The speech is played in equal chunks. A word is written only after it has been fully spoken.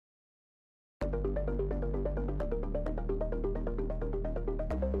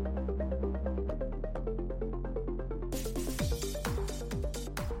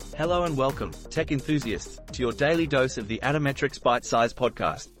Hello and welcome, tech enthusiasts, to your daily dose of the Atometrics ByteSize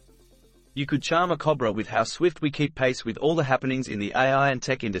podcast. You could charm a cobra with how swift we keep pace with all the happenings in the AI and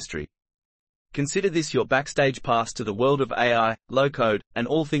tech industry. Consider this your backstage pass to the world of AI, low-code, and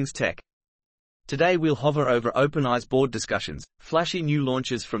all things tech. Today we'll hover over OpenAI's board discussions, flashy new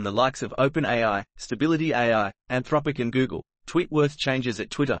launches from the likes of OpenAI, Stability AI, Anthropic and Google, tweet-worth changes at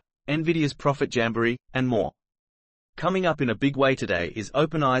Twitter, NVIDIA's profit jamboree, and more. Coming up in a big way today is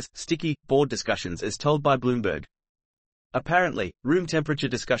OpenAI's sticky board discussions as told by Bloomberg. Apparently, room temperature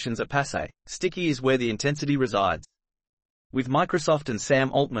discussions are passé, sticky is where the intensity resides. With Microsoft and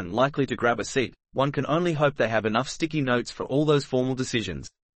Sam Altman likely to grab a seat, one can only hope they have enough sticky notes for all those formal decisions.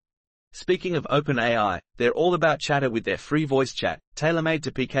 Speaking of OpenAI, they're all about chatter with their free voice chat, tailor-made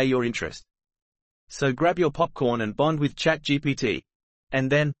to pique your interest. So grab your popcorn and bond with ChatGPT.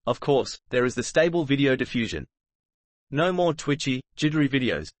 And then, of course, there is the stable video diffusion. No more twitchy, jittery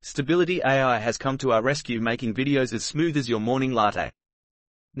videos. Stability AI has come to our rescue, making videos as smooth as your morning latte.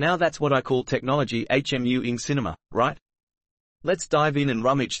 Now that's what I call technology HMU-ing cinema, right? Let's dive in and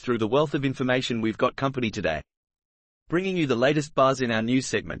rummage through the wealth of information we've got company today. Bringing you the latest buzz in our news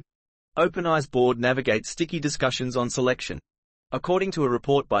segment. OpenAI's board navigates sticky discussions on selection. According to a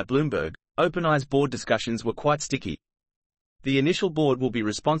report by Bloomberg, OpenAI's board discussions were quite sticky. The initial board will be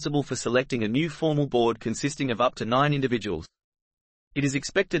responsible for selecting a new formal board consisting of up to 9 individuals. It is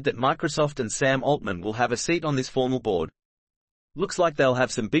expected that Microsoft and Sam Altman will have a seat on this formal board. Looks like they'll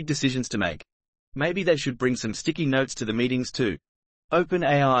have some big decisions to make. Maybe they should bring some sticky notes to the meetings too.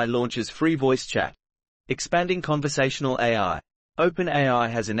 OpenAI launches free voice chat. Expanding conversational AI.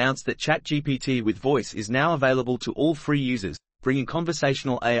 OpenAI has announced that ChatGPT with voice is now available to all free users, bringing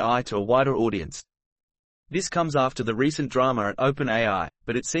conversational AI to a wider audience. This comes after the recent drama at OpenAI,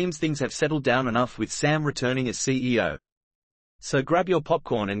 but it seems things have settled down enough with Sam returning as CEO. So grab your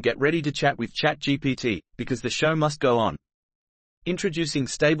popcorn and get ready to chat with ChatGPT, because the show must go on. Introducing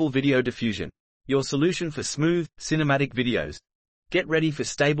Stable Video Diffusion, your solution for smooth, cinematic videos. Get ready for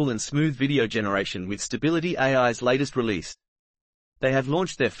stable and smooth video generation with Stability AI's latest release. They have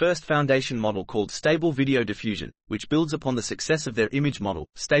launched their first foundation model called Stable Video Diffusion, which builds upon the success of their image model,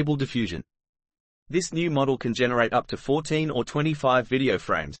 Stable Diffusion. This new model can generate up to 14 or 25 video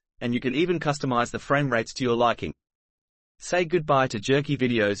frames, and you can even customize the frame rates to your liking. Say goodbye to jerky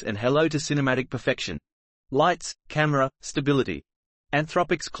videos and hello to cinematic perfection. Lights, camera, stability.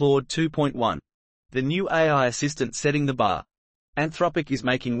 Anthropic's Claude 2.1. The new AI assistant setting the bar. Anthropic is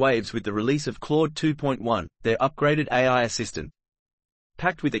making waves with the release of Claude 2.1, their upgraded AI assistant.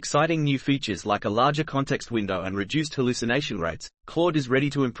 Packed with exciting new features like a larger context window and reduced hallucination rates, Claude is ready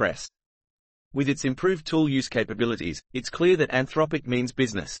to impress. With its improved tool use capabilities, it's clear that Anthropic means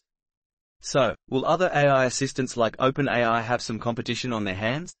business. So, will other AI assistants like OpenAI have some competition on their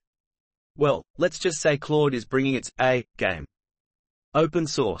hands? Well, let's just say Claude is bringing its A game. Open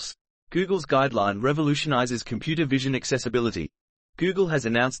source. Google's guideline revolutionizes computer vision accessibility. Google has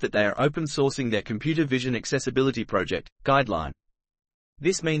announced that they are open sourcing their computer vision accessibility project, Guideline.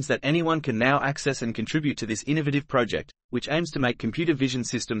 This means that anyone can now access and contribute to this innovative project, which aims to make computer vision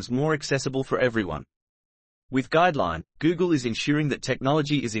systems more accessible for everyone. With Guideline, Google is ensuring that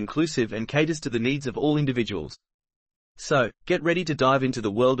technology is inclusive and caters to the needs of all individuals. So, get ready to dive into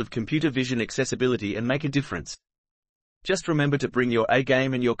the world of computer vision accessibility and make a difference. Just remember to bring your A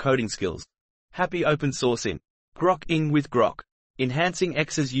game and your coding skills. Happy open sourcing. Grok-ing with Grok. Enhancing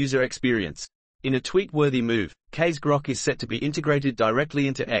X's user experience. In a tweet-worthy move, K's Grok is set to be integrated directly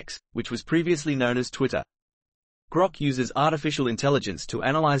into X, which was previously known as Twitter. Grok uses artificial intelligence to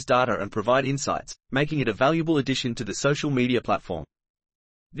analyze data and provide insights, making it a valuable addition to the social media platform.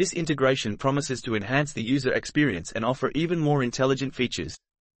 This integration promises to enhance the user experience and offer even more intelligent features.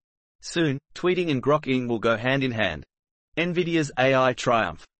 Soon, tweeting and Grok-ing will go hand in hand. NVIDIA's AI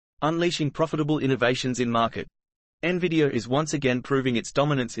triumph. Unleashing profitable innovations in market. NVIDIA is once again proving its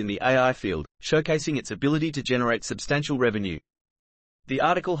dominance in the AI field, showcasing its ability to generate substantial revenue. The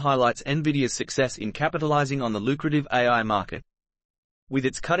article highlights NVIDIA's success in capitalizing on the lucrative AI market. With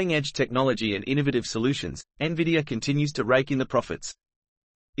its cutting-edge technology and innovative solutions, NVIDIA continues to rake in the profits.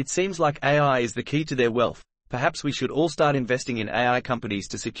 It seems like AI is the key to their wealth. Perhaps we should all start investing in AI companies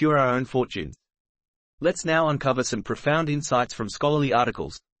to secure our own fortunes. Let's now uncover some profound insights from scholarly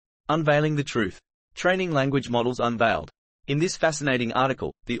articles. Unveiling the truth. Training language models unveiled. In this fascinating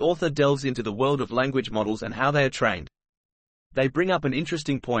article, the author delves into the world of language models and how they are trained. They bring up an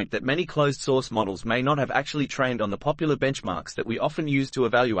interesting point that many closed-source models may not have actually trained on the popular benchmarks that we often use to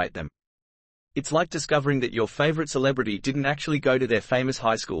evaluate them. It's like discovering that your favorite celebrity didn't actually go to their famous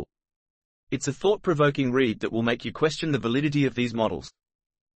high school. It's a thought-provoking read that will make you question the validity of these models.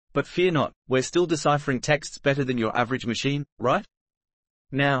 But fear not, we're still deciphering texts better than your average machine, right?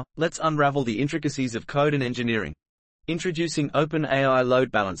 Now, let's unravel the intricacies of code and engineering. Introducing OpenAI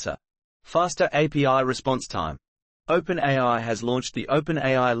Load Balancer. Faster API response time. OpenAI has launched the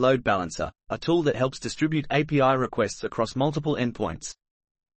OpenAI Load Balancer, a tool that helps distribute API requests across multiple endpoints.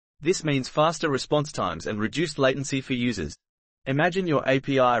 This means faster response times and reduced latency for users. Imagine your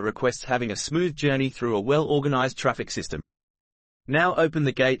API requests having a smooth journey through a well-organized traffic system. Now open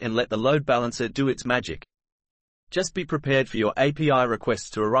the gate and let the load balancer do its magic. Just be prepared for your API requests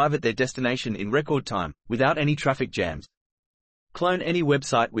to arrive at their destination in record time, without any traffic jams. Clone any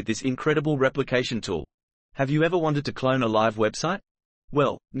website with this incredible replication tool. Have you ever wanted to clone a live website?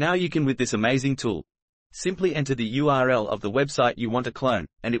 Well, now you can with this amazing tool. Simply enter the URL of the website you want to clone,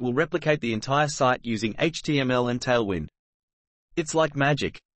 and it will replicate the entire site using HTML and Tailwind. It's like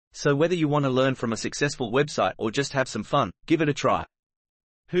magic. So whether you want to learn from a successful website or just have some fun, give it a try.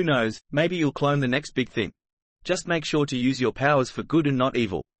 Who knows, maybe you'll clone the next big thing. Just make sure to use your powers for good and not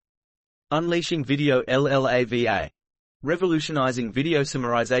evil. Unleashing Video LLAVA. Revolutionizing video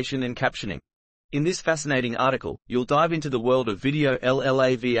summarization and captioning. In this fascinating article, you'll dive into the world of Video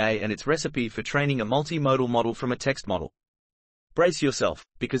LLAVA and its recipe for training a multimodal model from a text model. Brace yourself,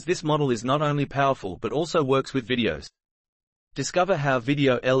 because this model is not only powerful but also works with videos. Discover how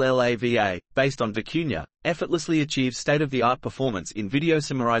Video LLAVA, based on Vicuña, effortlessly achieves state-of-the-art performance in video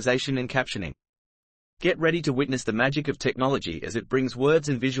summarization and captioning. Get ready to witness the magic of technology as it brings words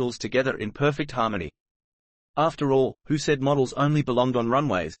and visuals together in perfect harmony. After all, who said models only belonged on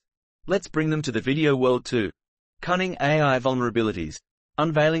runways? Let's bring them to the video world too. Cunning AI vulnerabilities.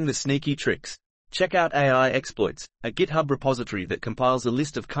 Unveiling the sneaky tricks. Check out AI Exploits, a GitHub repository that compiles a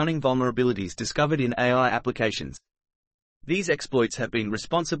list of cunning vulnerabilities discovered in AI applications. These exploits have been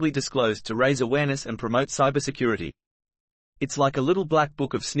responsibly disclosed to raise awareness and promote cybersecurity. It's like a little black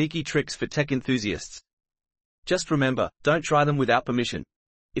book of sneaky tricks for tech enthusiasts. Just remember, don't try them without permission.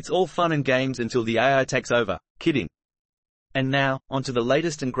 It's all fun and games until the AI takes over. Kidding. And now, onto the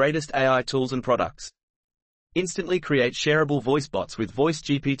latest and greatest AI tools and products. Instantly create shareable voice bots with voice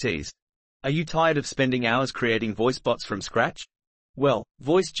GPTs. Are you tired of spending hours creating voice bots from scratch? Well,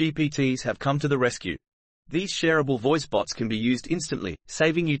 voice GPTs have come to the rescue. These shareable voice bots can be used instantly,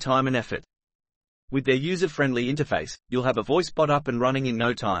 saving you time and effort. With their user-friendly interface, you'll have a voice bot up and running in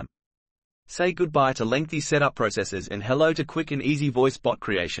no time. Say goodbye to lengthy setup processes and hello to quick and easy voice bot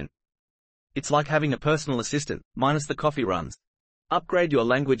creation. It's like having a personal assistant, minus the coffee runs. Upgrade your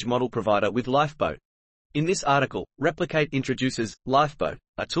language model provider with Lifeboat. In this article, Replicate introduces Lifeboat,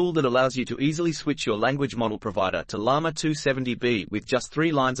 a tool that allows you to easily switch your language model provider to Llama 270B with just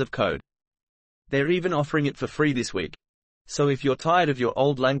 3 lines of code. They're even offering it for free this week. So if you're tired of your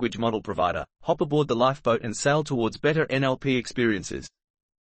old language model provider, hop aboard the Lifeboat and sail towards better NLP experiences.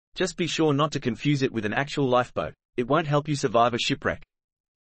 Just be sure not to confuse it with an actual lifeboat. It won't help you survive a shipwreck.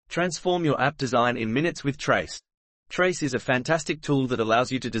 Transform your app design in minutes with Trace. Trace is a fantastic tool that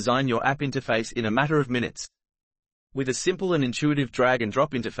allows you to design your app interface in a matter of minutes. With a simple and intuitive drag and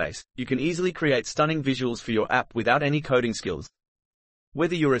drop interface, you can easily create stunning visuals for your app without any coding skills.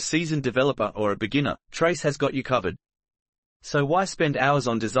 Whether you're a seasoned developer or a beginner, Trace has got you covered. So why spend hours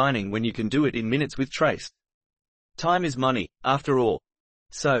on designing when you can do it in minutes with Trace? Time is money, after all.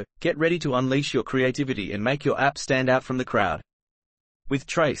 So, get ready to unleash your creativity and make your app stand out from the crowd. With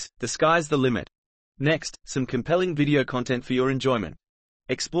Trace, the sky's the limit. Next, some compelling video content for your enjoyment.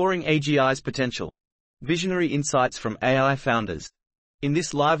 Exploring AGI's potential. Visionary insights from AI founders. In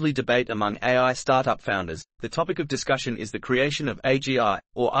this lively debate among AI startup founders, the topic of discussion is the creation of AGI,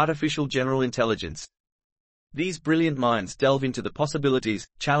 or artificial general intelligence. These brilliant minds delve into the possibilities,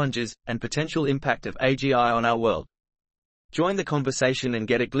 challenges, and potential impact of AGI on our world. Join the conversation and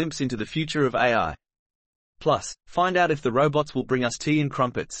get a glimpse into the future of AI. Plus, find out if the robots will bring us tea and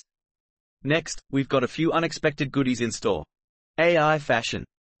crumpets. Next, we've got a few unexpected goodies in store. AI fashion.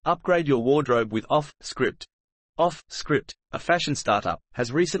 Upgrade your wardrobe with Off-Script. Off-Script, a fashion startup,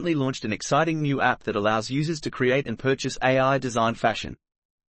 has recently launched an exciting new app that allows users to create and purchase AI-designed fashion.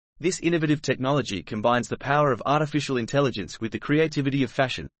 This innovative technology combines the power of artificial intelligence with the creativity of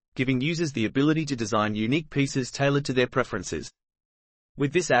fashion, giving users the ability to design unique pieces tailored to their preferences.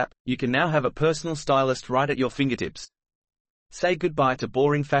 With this app, you can now have a personal stylist right at your fingertips. Say goodbye to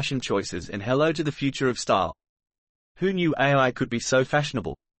boring fashion choices and hello to the future of style. Who knew AI could be so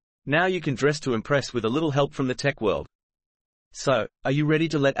fashionable? Now you can dress to impress with a little help from the tech world. So, are you ready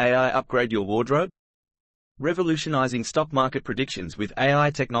to let AI upgrade your wardrobe? Revolutionizing stock market predictions with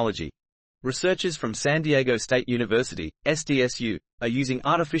AI technology. Researchers from San Diego State University, SDSU, are using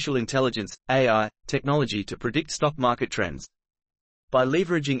artificial intelligence, AI, technology to predict stock market trends. By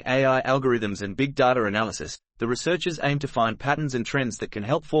leveraging AI algorithms and big data analysis, the researchers aim to find patterns and trends that can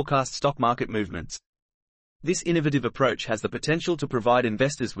help forecast stock market movements. This innovative approach has the potential to provide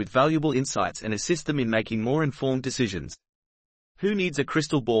investors with valuable insights and assist them in making more informed decisions. Who needs a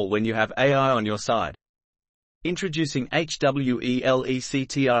crystal ball when you have AI on your side? Introducing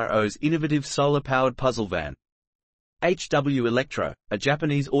HWELECTRO's innovative solar-powered puzzle van. HW Electro, a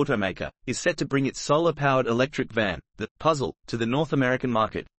Japanese automaker, is set to bring its solar-powered electric van, the Puzzle, to the North American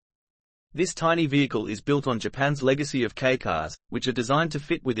market. This tiny vehicle is built on Japan's legacy of K-cars, which are designed to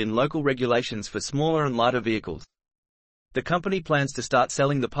fit within local regulations for smaller and lighter vehicles. The company plans to start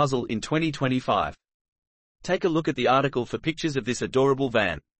selling the Puzzle in 2025. Take a look at the article for pictures of this adorable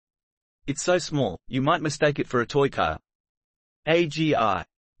van. It's so small, you might mistake it for a toy car. AGI.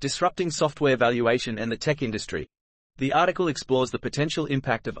 Disrupting software valuation and the tech industry. The article explores the potential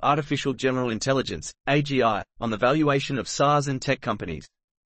impact of artificial general intelligence, AGI, on the valuation of SaaS and tech companies.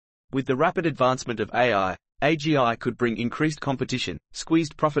 With the rapid advancement of AI, AGI could bring increased competition,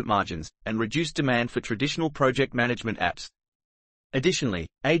 squeezed profit margins, and reduced demand for traditional project management apps. Additionally,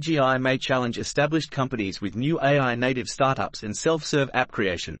 AGI may challenge established companies with new AI-native startups and self-serve app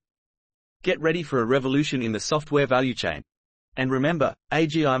creation. Get ready for a revolution in the software value chain. And remember,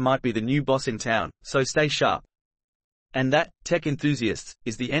 AGI might be the new boss in town, so stay sharp. And that, tech enthusiasts,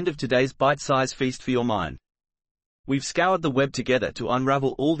 is the end of today's bite-size feast for your mind. We've scoured the web together to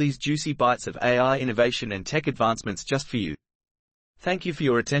unravel all these juicy bites of AI innovation and tech advancements just for you. Thank you for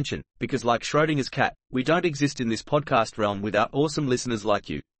your attention, because like Schrodinger's cat, we don't exist in this podcast realm without awesome listeners like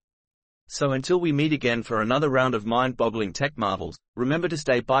you. So until we meet again for another round of mind-boggling tech marvels, remember to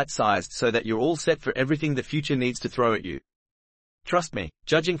stay bite-sized so that you're all set for everything the future needs to throw at you. Trust me,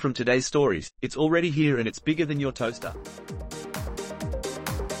 judging from today's stories, it's already here and it's bigger than your toaster.